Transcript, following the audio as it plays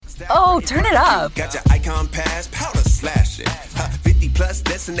Oh, turn it up. Got your icon pass, powder slash it. 50 plus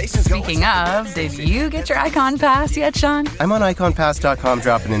destinations. Speaking of, did you get your Icon Pass yet, Sean? I'm on iconpass.com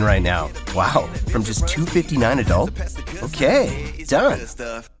dropping in right now. Wow, from just $2.59 adult? Okay, done.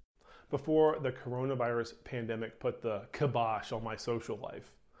 Before the coronavirus pandemic put the kibosh on my social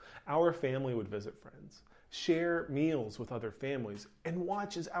life, our family would visit friends, share meals with other families, and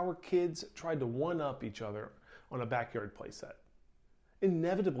watch as our kids tried to one-up each other on a backyard playset.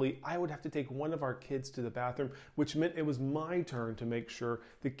 Inevitably, I would have to take one of our kids to the bathroom, which meant it was my turn to make sure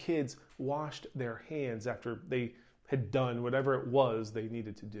the kids washed their hands after they had done whatever it was they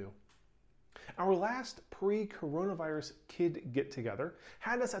needed to do. Our last pre-coronavirus kid get-together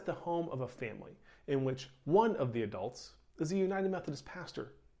had us at the home of a family in which one of the adults is a United Methodist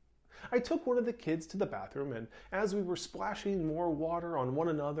pastor. I took one of the kids to the bathroom, and as we were splashing more water on one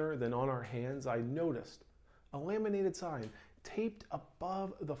another than on our hands, I noticed a laminated sign taped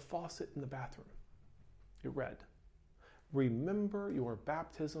above the faucet in the bathroom. It read, "Remember your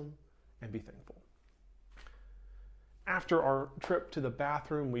baptism and be thankful." After our trip to the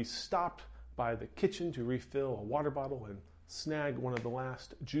bathroom, we stopped by the kitchen to refill a water bottle and snag one of the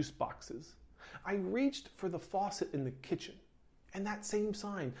last juice boxes. I reached for the faucet in the kitchen, and that same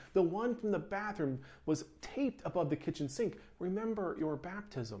sign, the one from the bathroom, was taped above the kitchen sink. "Remember your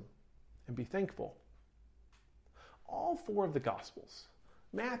baptism and be thankful." All four of the Gospels,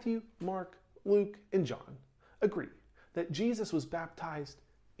 Matthew, Mark, Luke, and John, agree that Jesus was baptized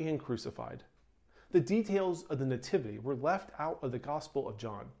and crucified. The details of the Nativity were left out of the Gospel of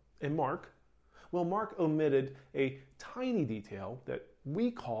John. And Mark omitted a tiny detail that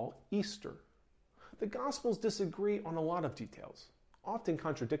we call Easter. The Gospels disagree on a lot of details, often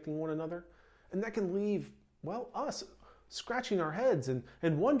contradicting one another, and that can leave, us scratching our heads and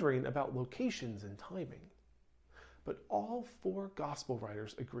wondering about locations and timing. But all four gospel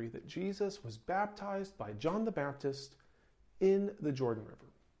writers agree that Jesus was baptized by John the Baptist in the Jordan River.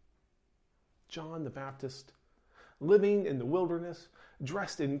 John the Baptist, living in the wilderness,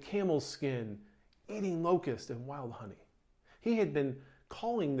 dressed in camel's skin, eating locusts and wild honey. He had been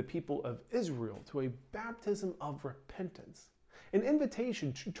calling the people of Israel to a baptism of repentance, an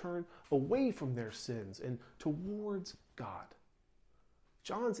invitation to turn away from their sins and towards God.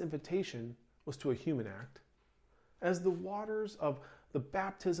 John's invitation was to a human act. As the waters of the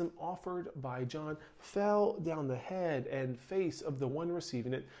baptism offered by John fell down the head and face of the one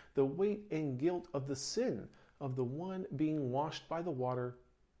receiving it, the weight and guilt of the sin of the one being washed by the water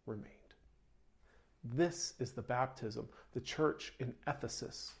remained. This is the baptism the church in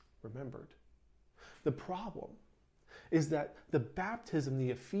Ephesus remembered. The problem is that the baptism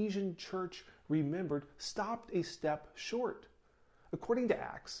the Ephesian church remembered stopped a step short. According to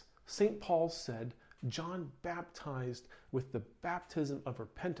Acts, St. Paul said, John baptized with the baptism of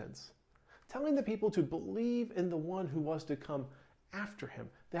repentance, telling the people to believe in the one who was to come after him,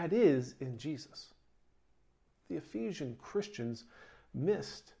 that is, in Jesus. The Ephesian Christians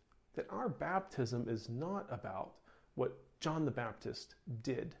missed that our baptism is not about what John the Baptist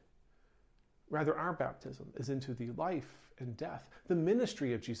did. Rather, our baptism is into the life and death, the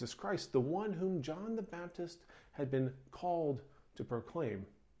ministry of Jesus Christ, the one whom John the Baptist had been called to proclaim.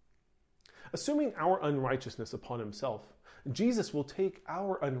 Assuming our unrighteousness upon himself, Jesus will take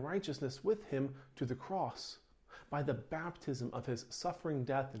our unrighteousness with him to the cross. By the baptism of his suffering,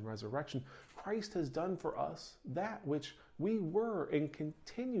 death, and resurrection, Christ has done for us that which we were and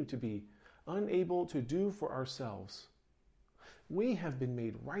continue to be unable to do for ourselves. We have been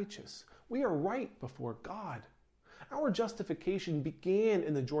made righteous. We are right before God. Our justification began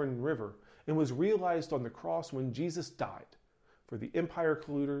in the Jordan River and was realized on the cross when Jesus died for the empire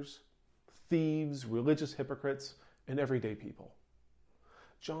colluders, thieves, religious hypocrites, and everyday people.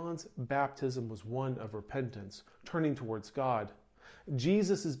 John's baptism was one of repentance, turning towards God.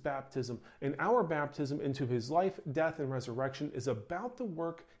 Jesus' baptism and our baptism into his life, death, and resurrection is about the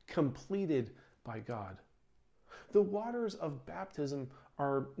work completed by God. The waters of baptism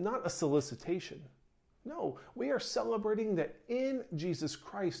are not a solicitation. No, we are celebrating that in Jesus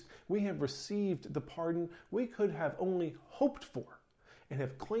Christ we have received the pardon we could have only hoped for and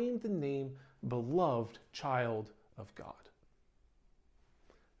have claimed the name beloved child of God.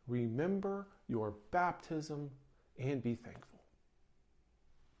 Remember your baptism and be thankful.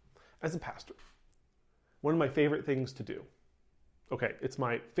 As a pastor, one of my favorite things to do, it's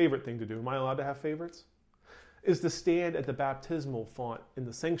my favorite thing to do, am I allowed to have favorites? Is to stand at the baptismal font in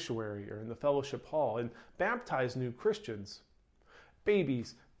the sanctuary or in the fellowship hall and baptize new Christians,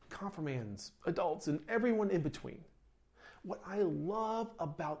 babies, confirmands, adults, and everyone in between. What I love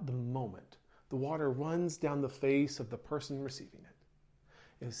about the moment the water runs down the face of the person receiving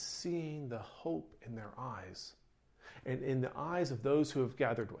it is seeing the hope in their eyes and in the eyes of those who have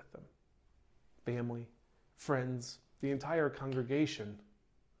gathered with them. Family, friends, the entire congregation.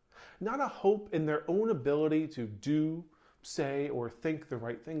 Not a hope in their own ability to do, say, or think the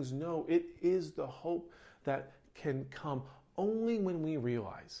right things. No, it is the hope that can come only when we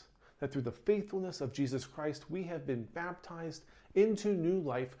realize that through the faithfulness of Jesus Christ, we have been baptized into new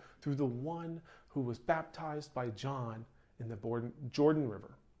life through the one who was baptized by John in the Jordan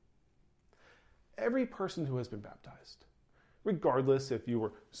River. Every person who has been baptized, regardless if you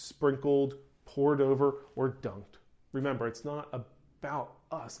were sprinkled, poured over, or dunked, remember, it's not about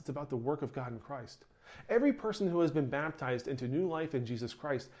us, it's about the work of God in Christ. Every person who has been baptized into new life in Jesus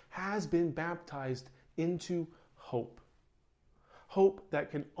Christ has been baptized into hope. Hope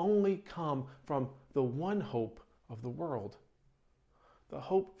that can only come from the one hope of the world. The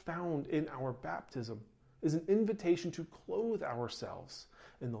hope found in our baptism is an invitation to clothe ourselves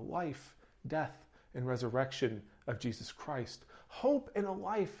in the life, death, and resurrection of Jesus Christ. Hope in a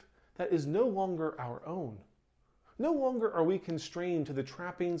life that is no longer our own. No longer are we constrained to the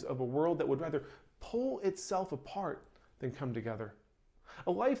trappings of a world that would rather pull itself apart than come together.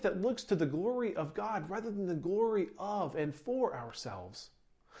 A life that looks to the glory of God rather than the glory of and for ourselves.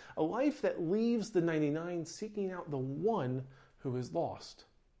 A life that leaves the 99 seeking out the one who is lost.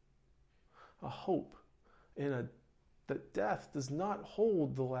 A hope that death does not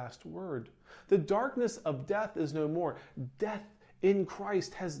hold the last word. The darkness of death is no more. Death in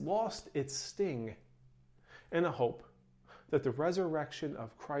Christ has lost its sting. And a hope that the resurrection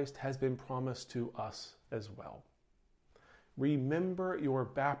of Christ has been promised to us as well. Remember your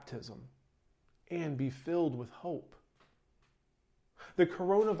baptism and be filled with hope. The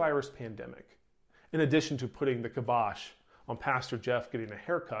coronavirus pandemic, in addition to putting the kibosh on Pastor Jeff getting a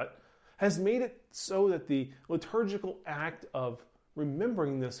haircut, has made it so that the liturgical act of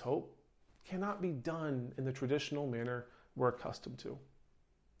remembering this hope cannot be done in the traditional manner we're accustomed to.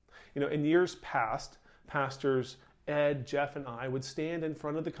 In years past, Pastors Ed, Jeff, and I would stand in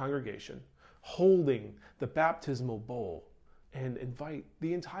front of the congregation holding the baptismal bowl and invite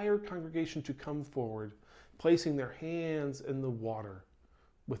the entire congregation to come forward, placing their hands in the water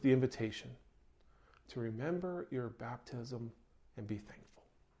with the invitation to remember your baptism and be thankful.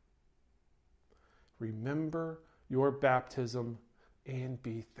 Remember your baptism and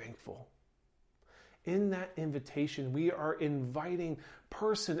be thankful. In that invitation, we are inviting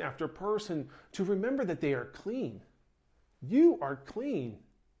person after person to remember that they are clean. You are clean.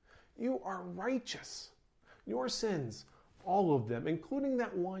 You are righteous. Your sins, all of them, including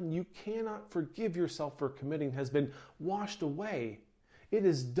that one you cannot forgive yourself for committing, has been washed away. It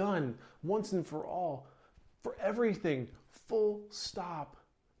is done once and for all, for everything, full stop.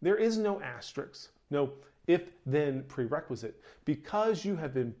 There is no asterisk, no if-then prerequisite. Because you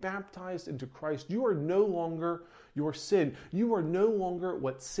have been baptized into Christ, you are no longer your sin. You are no longer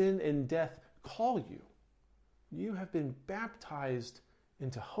what sin and death call you. You have been baptized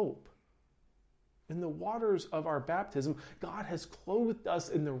into hope. In the waters of our baptism, God has clothed us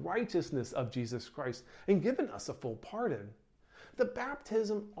in the righteousness of Jesus Christ and given us a full pardon. The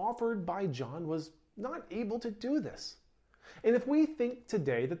baptism offered by John was not able to do this. And if we think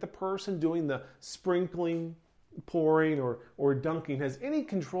today that the person doing the sprinkling, pouring, or dunking has any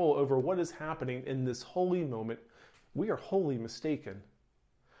control over what is happening in this holy moment, we are wholly mistaken.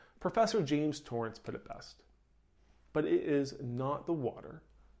 Professor James Torrance put it best. But it is not the water,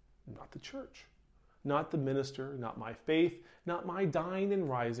 not the church, not the minister, not my faith, not my dying and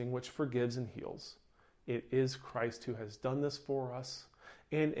rising which forgives and heals. It is Christ who has done this for us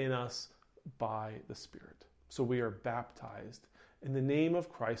and in us by the Spirit. So we are baptized in the name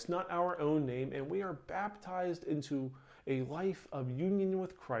of Christ, not our own name, and we are baptized into a life of union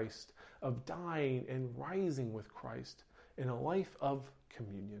with Christ, of dying and rising with Christ, in a life of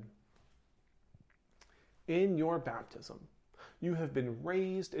communion. In your baptism, you have been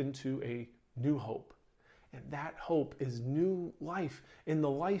raised into a new hope, and that hope is new life in the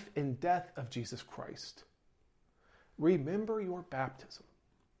life and death of Jesus Christ. Remember your baptism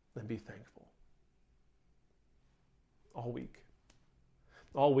and be thankful.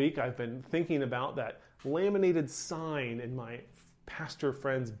 All week I've been thinking about that laminated sign in my pastor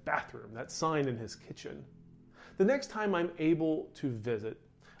friend's bathroom, that sign in his kitchen. The next time I'm able to visit,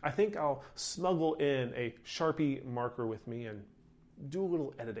 I think I'll smuggle in a Sharpie marker with me and do a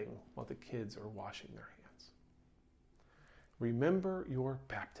little editing while the kids are washing their hands. Remember your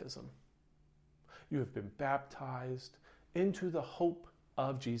baptism. You have been baptized into the hope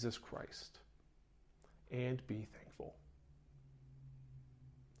of Jesus Christ. And be thankful.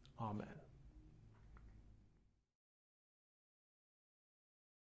 Amen.